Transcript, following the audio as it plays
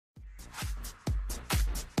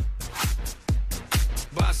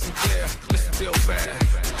still bad.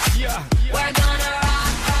 Yeah. We're gonna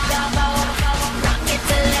rock the boat, rock it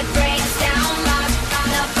till it breaks down. Rock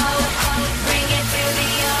the boat, bring it to the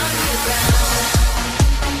underground.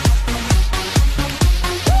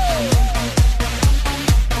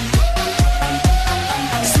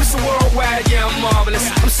 It's Mr. Worldwide, yeah, I'm marvelous.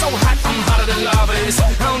 I'm so hot, I'm hotter than lava is.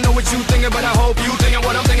 I don't know what you thinking, but I hope you thinking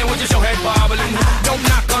what I'm thinking with just your head bobbling. Don't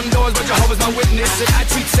knock on doors, but Jehovah's my witness. I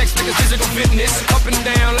treat sex like it's physical fitness. Up and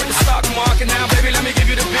down like the stock market. Now, baby, let me give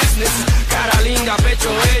you the business. Cara linda, pecho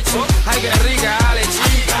hecho. Ay, que rica, dale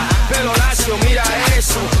chica. Pelo lacio, mira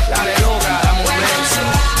eso. Dale loca, dame un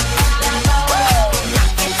beso.